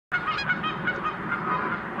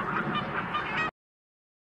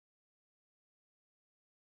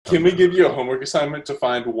Can we give you a homework assignment to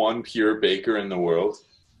find one pure baker in the world?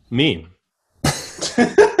 Me.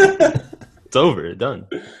 It's over. Done.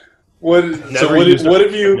 What have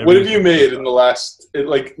you made in the last,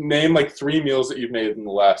 name like 3 meals that you've made in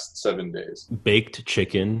the last 7 days? Baked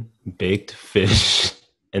chicken, baked fish,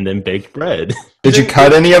 and then baked bread. Did you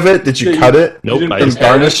cut any of it? Did you cut it? Nope. I just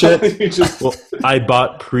garnish it? Well, I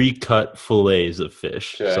bought pre-cut fillets of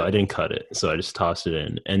fish, okay. So I didn't cut it. So I just tossed it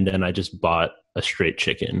in. And then I just bought a straight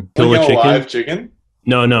chicken. Kill a chicken? Live chicken?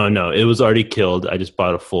 No. It was already killed. I just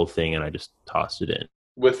bought a full thing and I just tossed it in.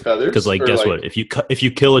 With feathers? Because guess what? If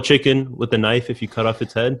you kill a chicken with a knife, if you cut off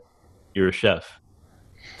its head, you're a chef.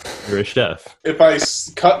 You're a chef. If I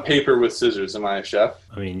cut paper with scissors, am I a chef?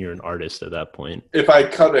 I mean, you're an artist at that point. If I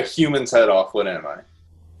cut a human's head off, what am I?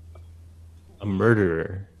 A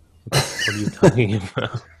murderer. What are you talking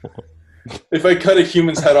about? If I cut a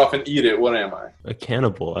human's head off and eat it, what am I? A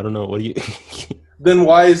cannibal. I don't know. What do you... Then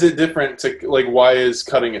why is it different to, why is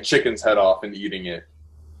cutting a chicken's head off and eating it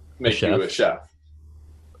make you a chef?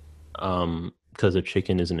 Because a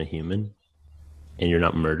chicken isn't a human, and you're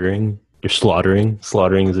not murdering. You're slaughtering.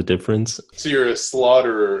 Slaughtering is a difference. So you're a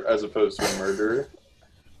slaughterer as opposed to a murderer?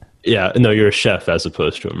 Yeah, no, you're a chef as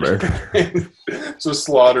opposed to a murderer. So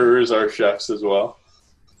slaughterers are chefs as well?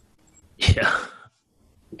 Yeah.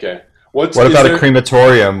 Okay. What about a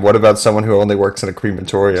crematorium? What about someone who only works in a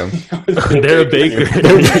crematorium? They're a baker.